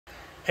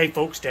Hey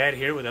folks, Dad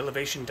here with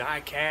Elevation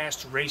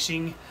Diecast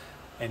Racing,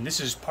 and this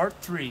is part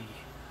 3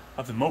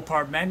 of the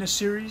Mopar Madness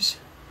series,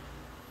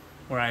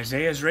 where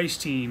Isaiah's race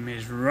team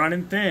is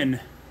running thin.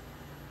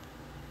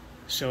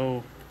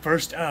 So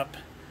first up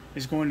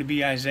is going to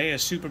be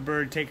Isaiah's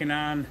Superbird taking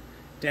on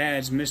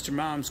Dad's Mr.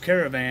 Mom's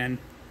Caravan.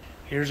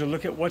 Here's a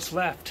look at what's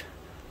left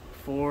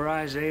for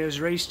Isaiah's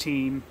race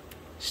team.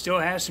 Still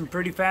has some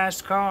pretty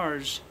fast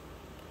cars,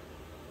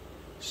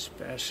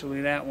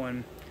 especially that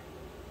one.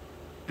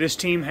 This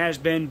team has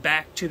been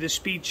back to the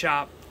speed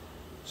shop,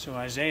 so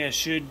Isaiah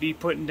should be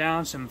putting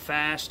down some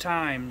fast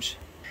times.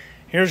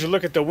 Here's a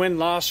look at the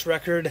win-loss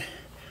record,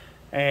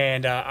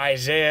 and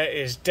Isaiah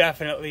is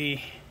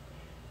definitely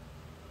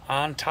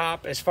on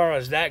top as far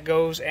as that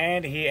goes,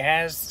 and he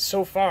has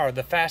so far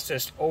the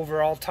fastest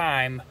overall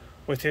time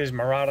with his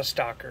Murata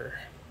Stalker.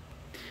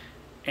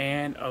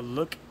 And a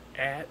look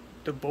at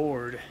the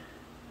board.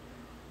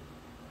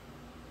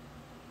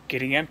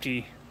 Getting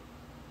empty.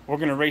 We're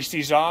going to race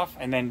these off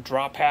and then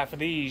drop half of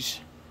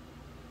these,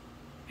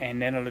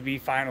 and then it'll be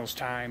finals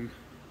time.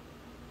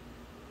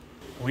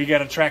 We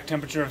got a track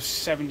temperature of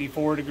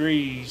 74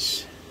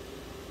 degrees.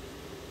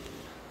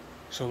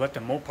 So let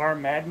the Mopar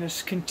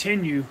madness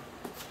continue.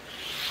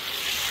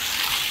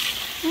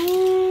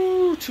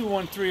 Ooh,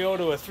 2130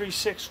 to a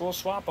 36, we'll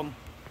swap them.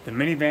 The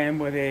minivan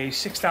with a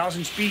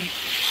 6,000 speed,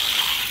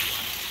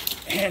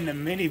 and the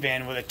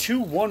minivan with a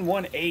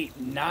 2118,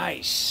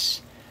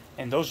 nice.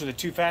 And those are the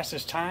two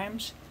fastest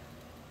times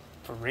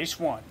for race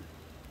 1.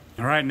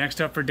 Alright,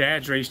 next up for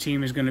Dad's race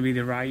team is going to be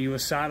the Ryu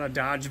Asada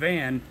Dodge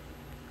van,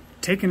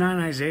 taking on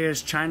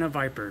Isaiah's China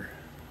Viper.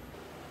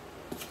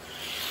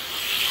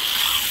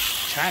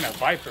 China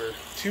Viper,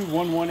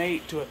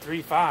 2118 to a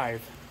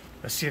 35.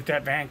 Let's see if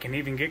that van can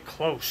even get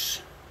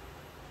close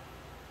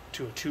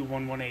to a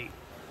 2118.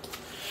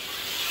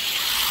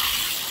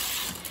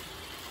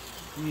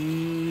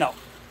 No.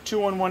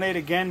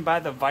 2118 again by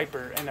the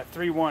Viper, and a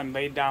 31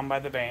 laid down by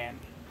the van.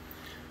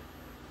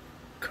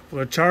 Couple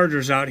of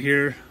Chargers out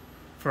here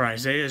for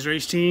Isaiah's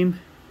race team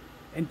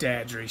and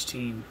Dad's race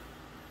team.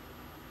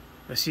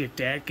 Let's see if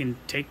Dad can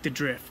take the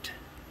drift.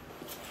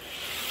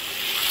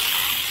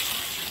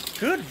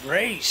 Good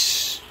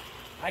race.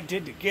 I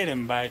did get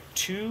him by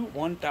 2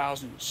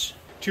 1,000ths.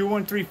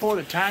 2134,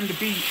 the time to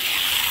beat.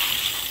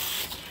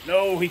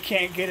 No, he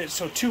can't get it,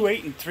 so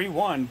 2-8 and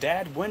 3-1.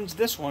 Dad wins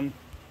this one.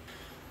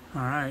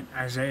 Alright,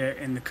 Isaiah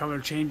in the color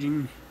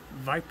changing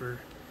Viper.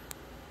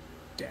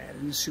 Dad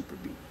in the Super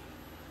B.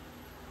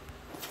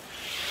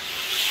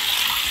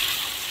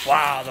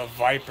 Wow, the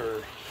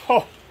Viper.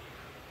 Oh,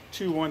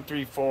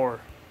 2134.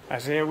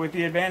 Isaiah with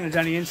the advantage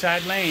on the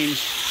inside lane.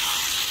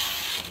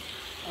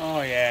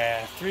 Oh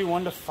yeah,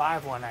 3-1 to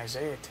 5-1.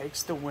 Isaiah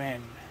takes the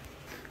win.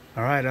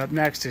 Alright, up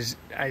next is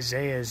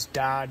Isaiah's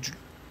Dodge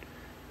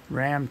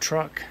Ram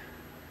truck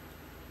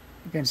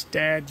against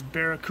Dad's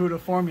Barracuda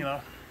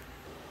Formula.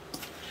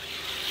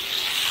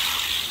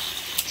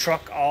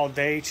 Truck all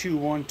day,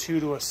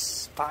 212 to a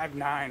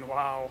 59.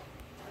 Wow.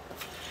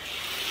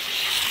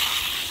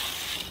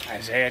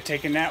 Isaiah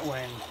taking that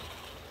win.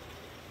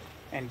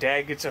 And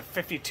Dad gets a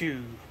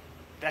 52.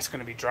 That's going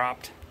to be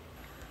dropped.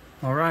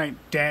 Alright,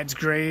 Dad's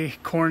gray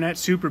Coronet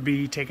Super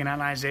B taking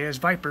on Isaiah's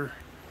Viper.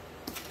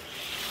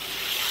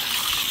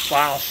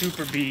 Wow,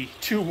 Super B,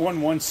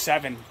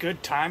 2117.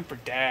 Good time for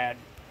Dad.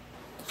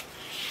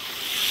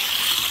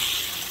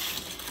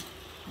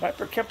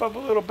 Viper kept up a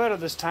little better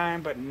this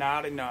time, but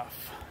not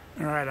enough.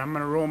 Alright, I'm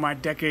going to roll my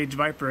Decades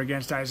Viper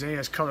against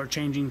Isaiah's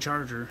color-changing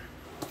Charger.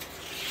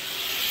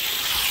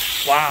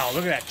 Wow,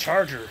 look at that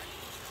Charger.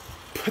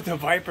 But the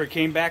Viper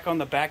came back on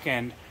the back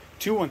end.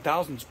 2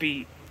 1,000ths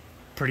beat.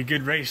 Pretty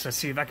good race. Let's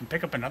see if I can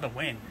pick up another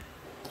win.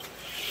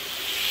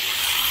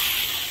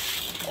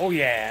 Oh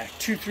yeah,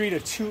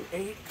 2-3 to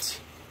 2-8.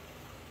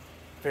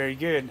 Very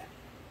good.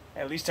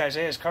 At least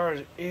Isaiah's car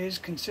is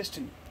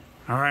consistent.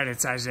 Alright,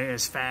 it's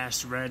Isaiah's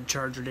fast red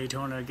Charger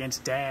Daytona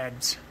against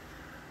Dad's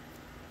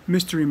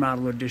Mystery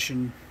Model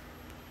Edition.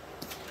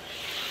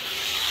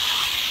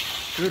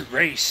 Good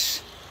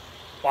race.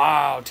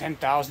 Wow,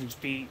 10,000ths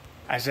beat.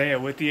 Isaiah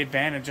with the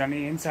advantage on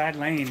the inside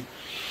lane.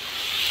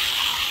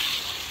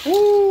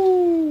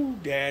 Woo!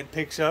 Dad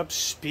picks up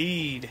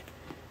speed.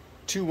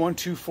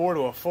 2124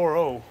 to a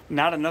 40.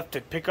 Not enough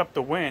to pick up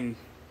the win,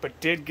 but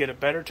did get a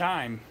better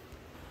time.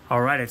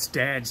 Alright, it's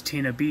Dad's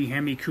Tina B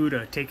Hemi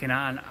Cuda taking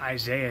on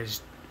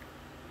Isaiah's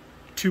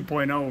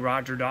 2.0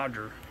 Roger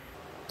Dodger.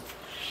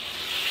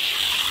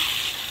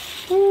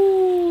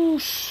 Woo!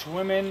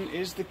 Swimming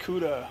is the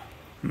Cuda.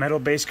 Metal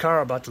base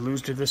car about to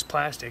lose to this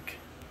plastic.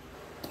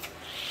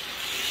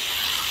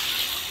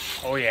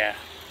 Oh yeah,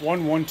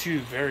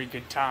 112, very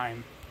good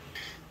time.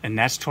 And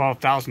that's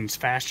 12,000ths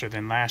faster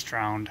than last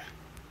round.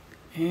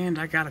 And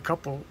I got a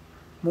couple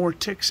more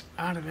ticks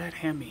out of that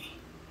Hemi.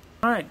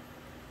 Alright,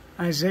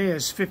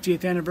 Isaiah's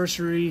 50th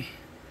anniversary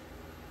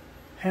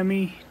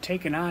Hemi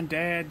taking on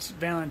Dad's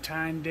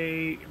Valentine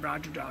Day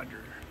Roger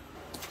Dodger.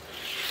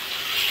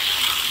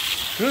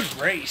 Good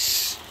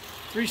race.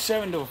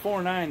 3-7 to a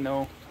 4-9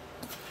 though.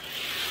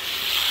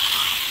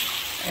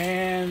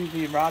 And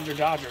the Roger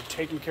Dodger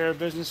taking care of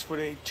business with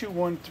a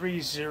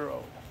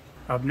 2-1-3-0.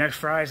 Up next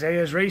for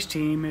Isaiah's race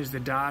team is the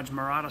Dodge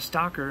Murata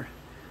Stalker.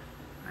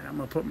 And I'm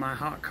going to put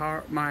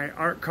my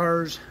Art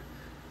Cars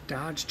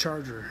Dodge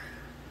Charger.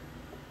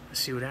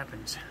 Let's see what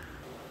happens.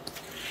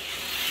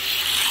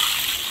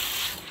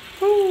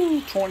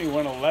 Woo,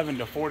 21-11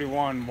 to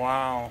 41.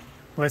 Wow.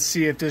 Let's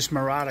see if this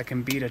Murata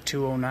can beat a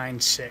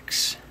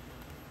 209.6.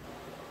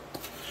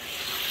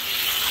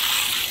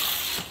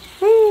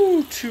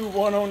 Woo,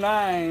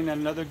 2109.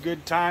 Another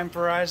good time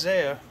for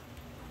Isaiah.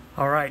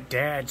 All right,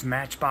 Dad's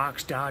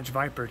Matchbox Dodge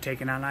Viper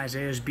taking on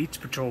Isaiah's Beats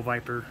Patrol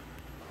Viper.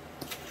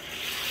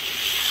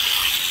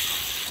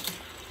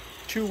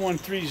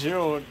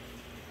 2130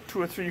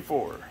 to a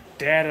 34.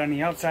 Dad on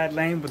the outside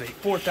lane with a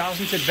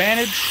 4,000th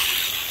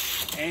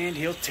advantage, and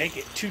he'll take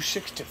it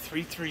 26 to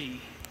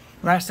 33.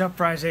 Last up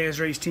for Isaiah's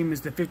race team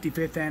is the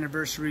 55th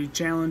anniversary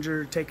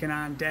Challenger taking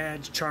on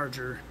Dad's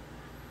Charger.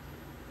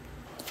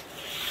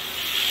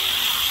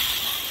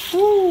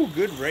 Woo,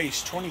 good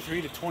race,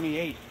 23 to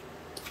 28.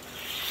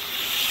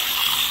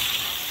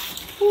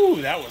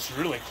 Woo, that was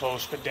really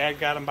close, but Dad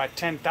got him by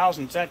 10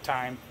 thousandths that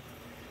time,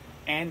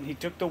 and he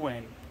took the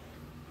win.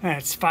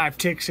 That's 5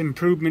 ticks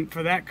improvement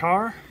for that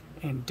car,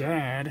 and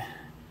Dad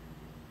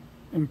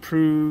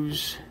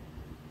improves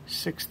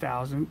 6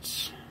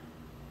 thousandths.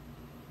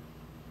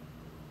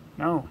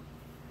 No,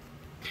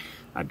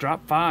 I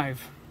dropped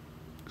 5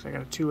 because I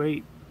got a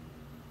 2.8.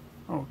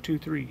 Oh,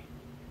 2.3.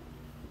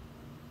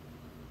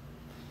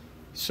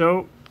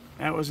 So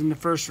that was in the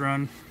first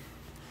run.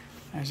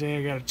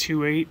 Isaiah got a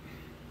 2.8.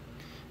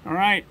 All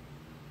right,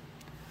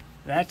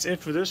 that's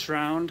it for this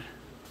round.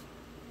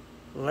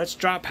 Let's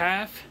drop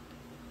half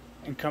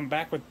and come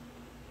back with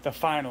the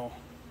final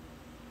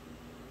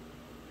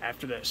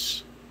after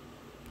this.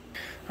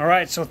 All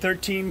right, so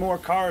 13 more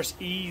cars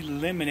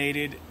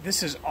eliminated.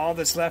 This is all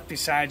that's left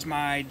besides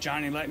my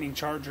Johnny Lightning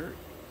Charger,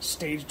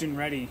 staged and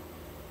ready.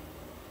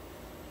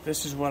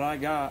 This is what I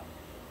got.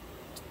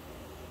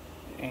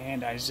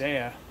 And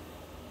Isaiah,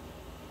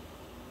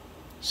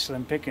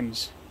 slim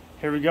pickings.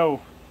 Here we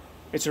go.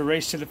 It's a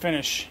race to the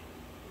finish.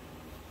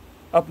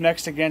 Up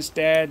next against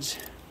Dad's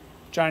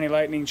Johnny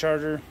Lightning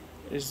Charger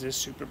is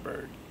this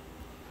Superbird.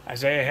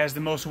 Isaiah has the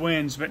most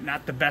wins, but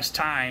not the best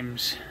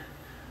times.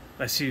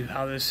 Let's see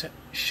how this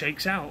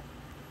shakes out.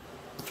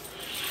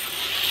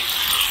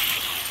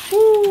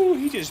 Woo,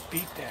 he just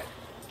beat that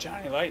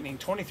Johnny Lightning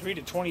 23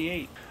 to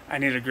 28. I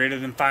need a greater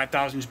than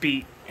 5,000s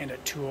beat and a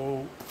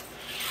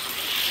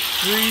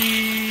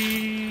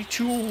 203,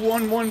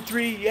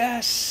 2113,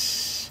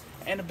 yes.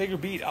 And a bigger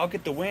beat. I'll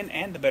get the win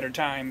and the better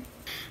time.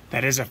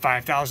 That is a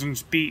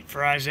 5,000s beat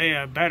for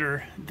Isaiah,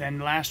 better than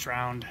last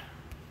round.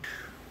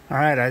 All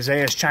right,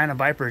 Isaiah's China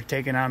Viper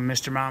taking on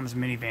Mr. Mom's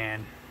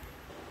minivan.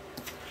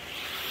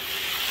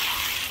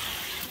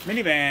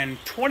 Minivan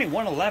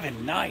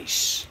 2111,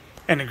 nice.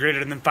 And a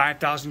greater than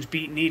 5,000s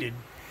beat needed.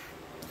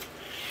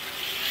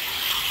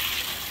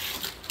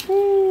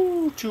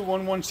 Woo,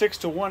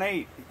 2116 to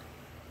 18.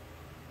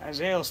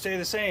 Isaiah will stay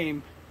the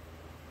same,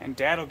 and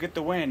Dad will get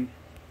the win.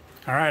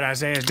 All right,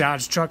 Isaiah's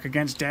Dodge truck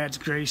against Dad's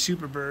gray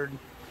Superbird,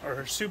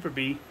 or Super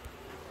Bee.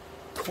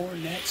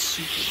 Cornet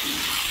Super Bee.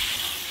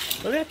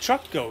 Look at that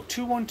truck go,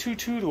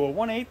 2122 to a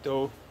 18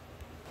 though.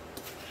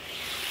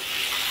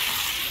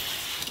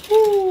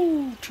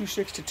 Woo,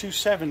 26 to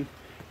 27.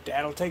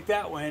 Dad'll take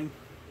that win.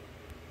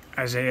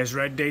 Isaiah's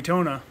red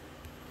Daytona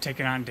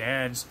taking on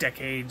Dad's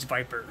Decades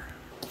Viper.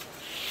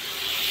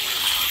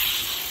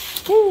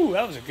 Woo,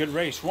 that was a good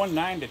race,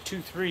 19 to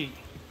 23.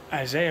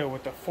 Isaiah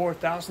with the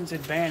 4,000th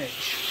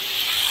advantage.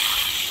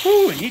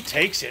 Woo, and he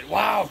takes it.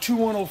 Wow,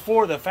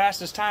 2104, the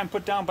fastest time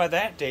put down by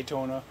that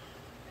Daytona.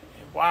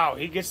 Wow,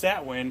 he gets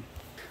that win.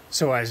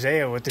 So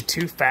Isaiah with the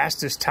 2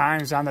 fastest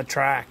times on the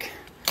track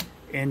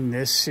in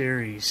this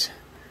series.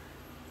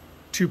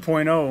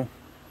 2.0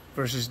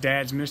 versus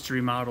Dad's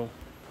mystery model.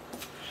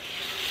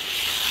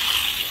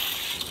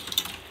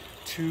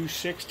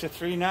 26 to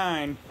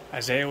 39.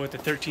 Isaiah with the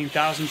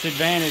 13,000th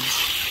advantage.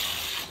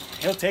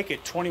 He'll take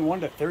it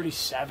 21 to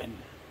 37.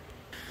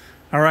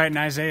 All right, and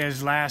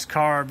Isaiah's last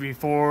car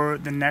before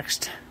the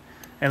next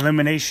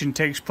elimination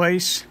takes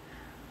place.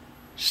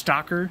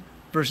 Stalker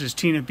versus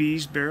Tina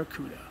B's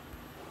Barracuda.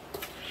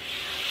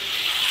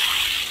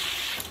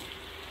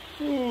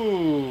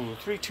 Ooh,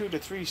 3-2 to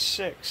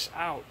 3-6.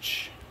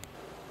 Ouch.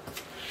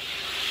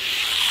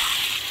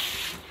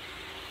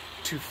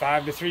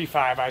 2-5 to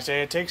 3-5.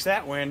 Isaiah takes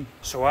that win.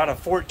 So out of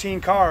 14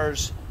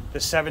 cars,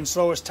 the 7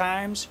 slowest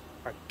times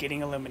are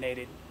getting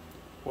eliminated.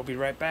 We'll be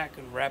right back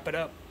and wrap it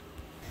up.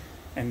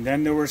 And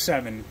then there were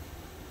 7.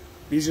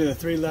 These are the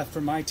 3 left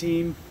for my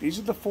team. These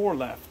are the 4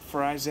 left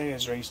for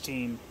Isaiah's race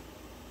team.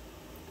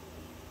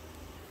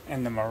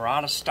 And the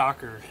Murata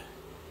Stalker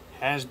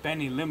has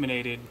been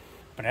eliminated.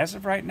 But as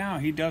of right now,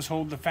 he does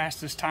hold the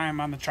fastest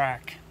time on the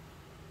track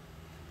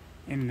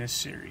in this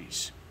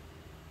series.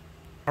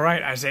 All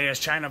right, Isaiah's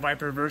China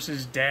Viper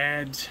versus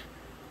Dad's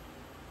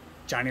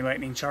Johnny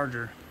Lightning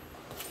Charger.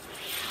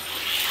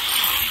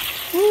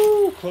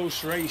 Woo,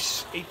 close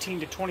race, 18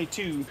 to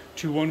 22,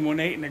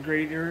 2118 and a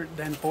greater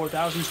than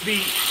 4,000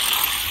 speed.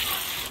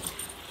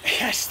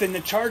 Yes, then the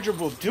Charger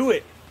will do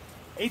it.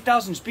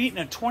 8,000 speed and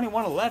a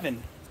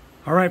 2111.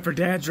 All right, for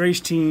Dad's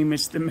race team,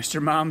 it's the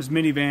Mr. Mom's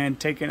minivan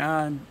taking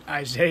on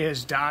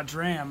Isaiah's Dodge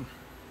Ram.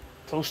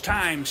 Close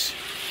times.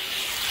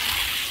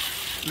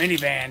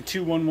 Minivan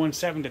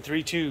 2117 to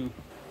 32.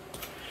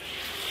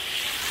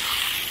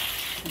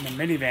 And the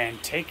minivan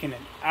taking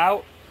it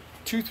out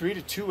 23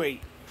 to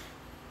 28.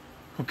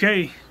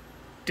 Okay,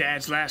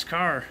 Dad's last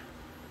car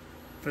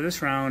for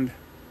this round.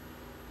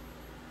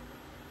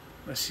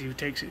 Let's see who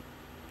takes it.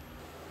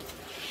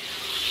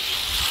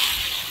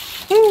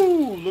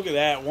 Woo! Look at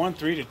that,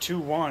 13 to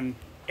 21.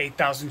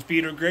 8,000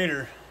 speed or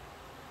greater.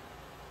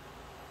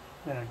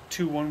 Then a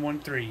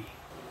 2113.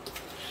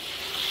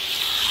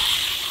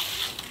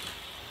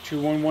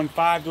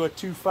 2115 to a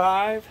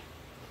 25.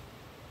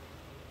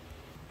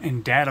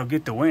 And Dad'll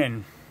get the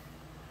win.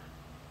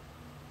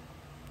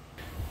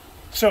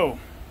 So,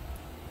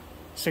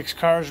 6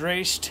 cars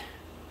raced.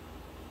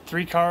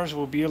 3 cars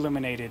will be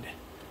eliminated.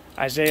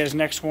 Isaiah's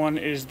next one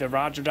is the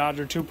Roger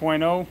Dodger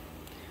 2.0.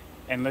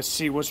 And let's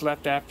see what's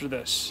left after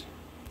this.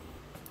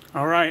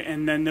 Alright,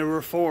 and then there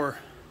were 4.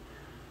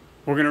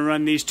 We're going to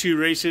run these 2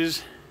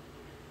 races.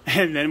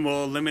 And then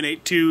we'll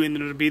eliminate 2 and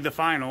it'll be the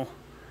final.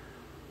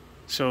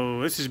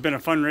 So this has been a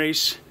fun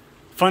race.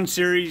 Fun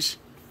series.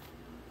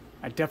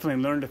 I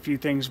definitely learned a few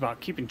things about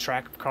keeping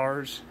track of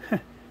cars.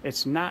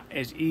 It's not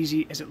as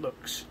easy as it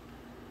looks.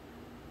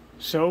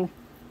 So,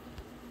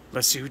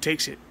 let's see who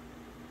takes it.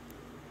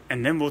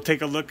 And then we'll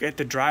take a look at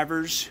the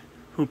drivers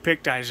who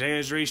picked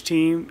Isaiah's race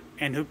team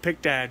and who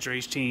picked Dad's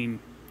race team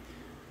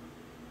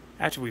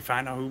after we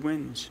find out who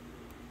wins.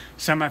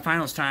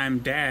 Semifinals time,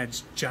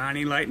 Dad's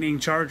Johnny Lightning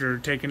Charger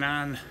taking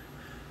on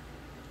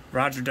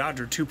Roger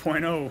Dodger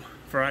 2.0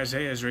 for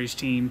Isaiah's race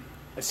team.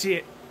 Let's see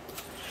it.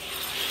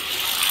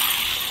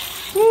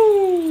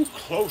 Woo!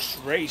 Close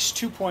race.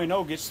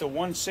 2.0 gets the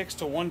 1.6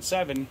 to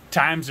 1.7.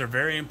 Times are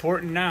very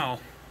important now.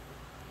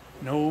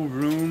 No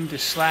room to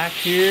slack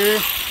here.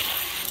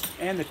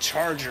 And the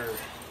Charger.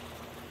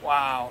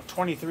 Wow,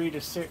 23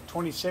 to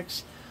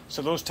 26.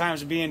 So those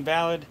times are being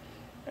valid.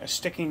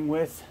 Sticking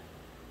with,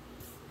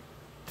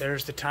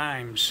 there's the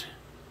times.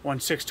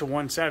 1.6 to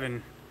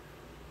 1.7.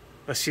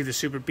 Let's see the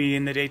Super B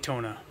in the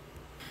Daytona.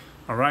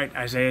 All right,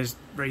 Isaiah's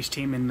race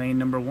team in lane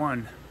number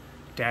 1.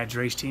 Dad's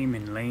race team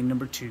in lane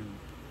number 2.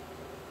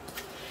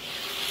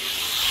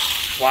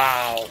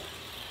 Wow.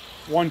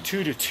 1.2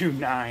 to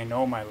 2.9.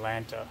 Oh, my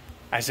Lanta.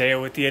 Isaiah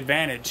with the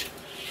advantage.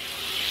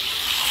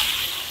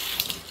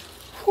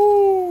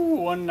 Whoo.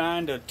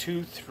 1.9 to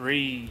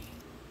 2.3.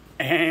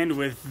 And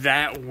with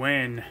that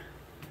win,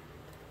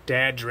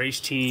 Dad's race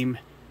team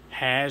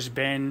has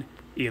been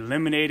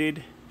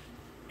eliminated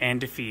and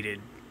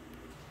defeated.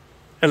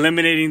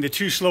 Eliminating the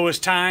 2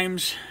 slowest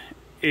times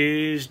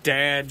is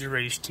Dad's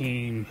race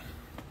team.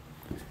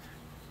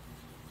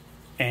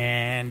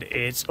 And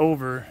it's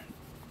over.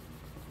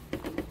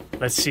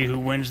 Let's see who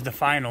wins the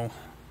final.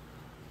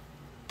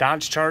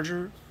 Dodge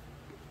Charger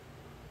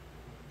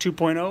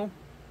 2.0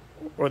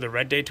 or the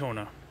Red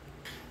Daytona.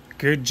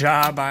 Good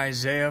job,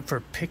 Isaiah, for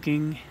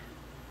picking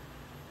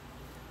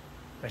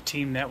a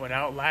team that would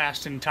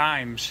outlast in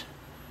times.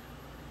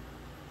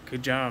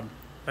 Good job.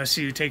 Let's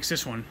see who takes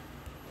this one.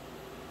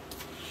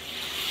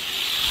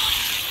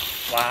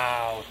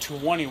 Wow,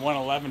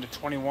 2111 to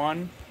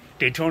 21.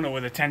 Daytona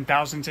with a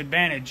 10,000th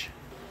advantage.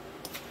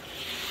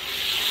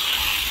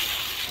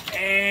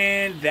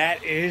 And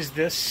that is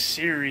the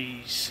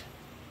series.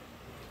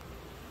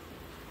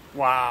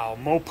 Wow,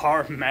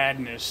 Mopar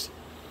madness.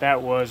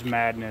 That was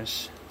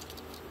madness.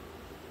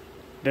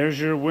 There's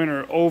your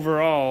winner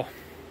overall.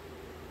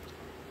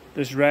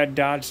 This red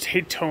Dodge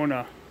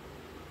Daytona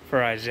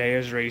for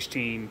Isaiah's race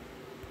team.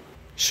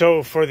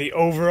 So for the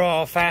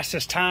overall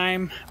fastest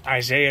time,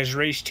 Isaiah's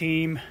race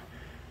team,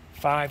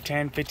 5,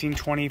 10, 15,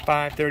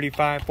 25,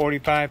 35,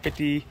 45,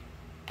 50,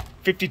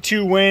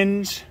 52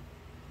 wins,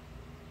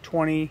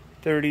 20,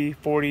 30,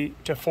 40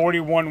 to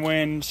 41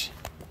 wins,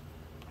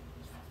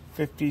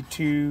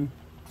 52,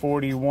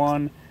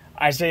 41.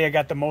 Isaiah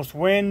got the most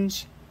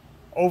wins,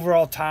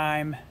 overall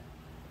time,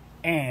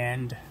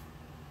 and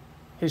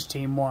his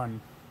team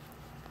won.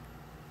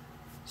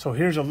 So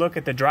here's a look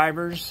at the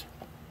drivers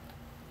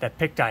that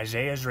picked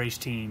Isaiah's race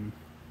team.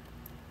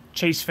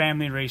 Chase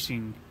Family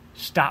Racing,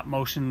 Stop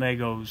Motion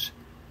Legos,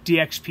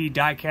 DXP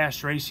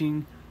Diecast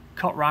Racing,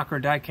 Cut Rocker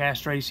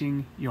Diecast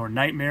Racing, Your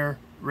Nightmare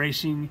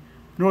Racing,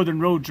 Northern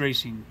Roads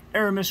Racing,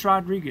 Aramis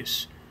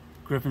Rodriguez,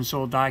 Griffin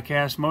Soul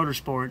Diecast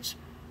Motorsports,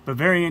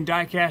 Bavarian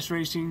Diecast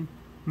Racing,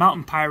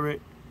 Mountain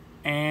Pirate,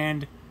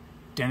 and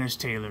Dennis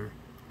Taylor.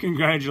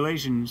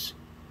 Congratulations,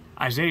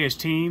 Isaiah's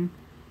team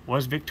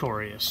was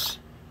victorious.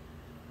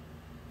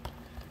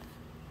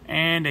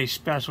 And a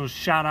special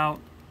shout out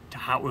to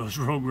Hot Wheels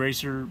Rogue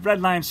Racer,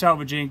 Redline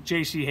Salvage Inc.,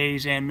 JC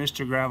Hayes, and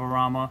Mr.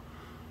 Gravelrama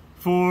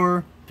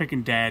for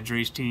picking Dad's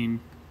race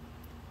team.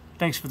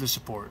 Thanks for the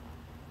support.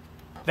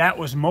 That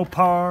was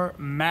Mopar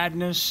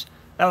Madness.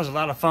 That was a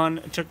lot of fun.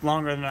 It took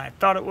longer than I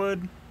thought it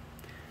would.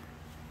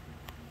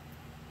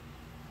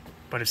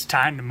 But it's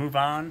time to move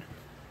on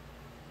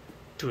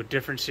to a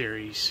different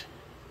series.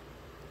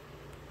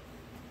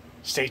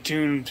 Stay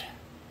tuned.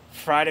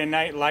 Friday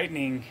Night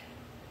Lightning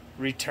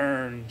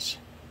returns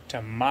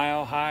to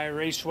Mile High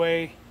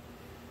Raceway.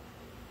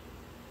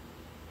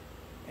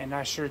 And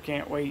I sure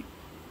can't wait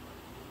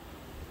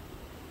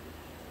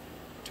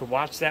to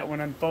watch that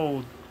one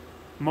unfold.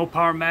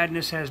 Mopar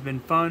Madness has been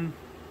fun.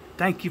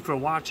 Thank you for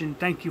watching.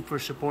 Thank you for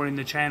supporting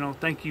the channel.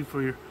 Thank you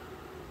for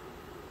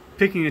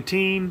picking a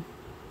team.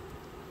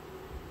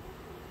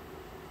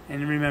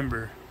 And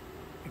remember,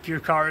 if your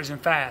car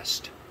isn't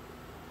fast,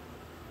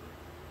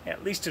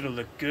 at least it'll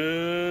look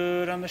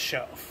good on the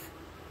shelf.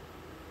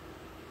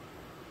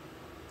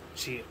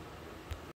 See you.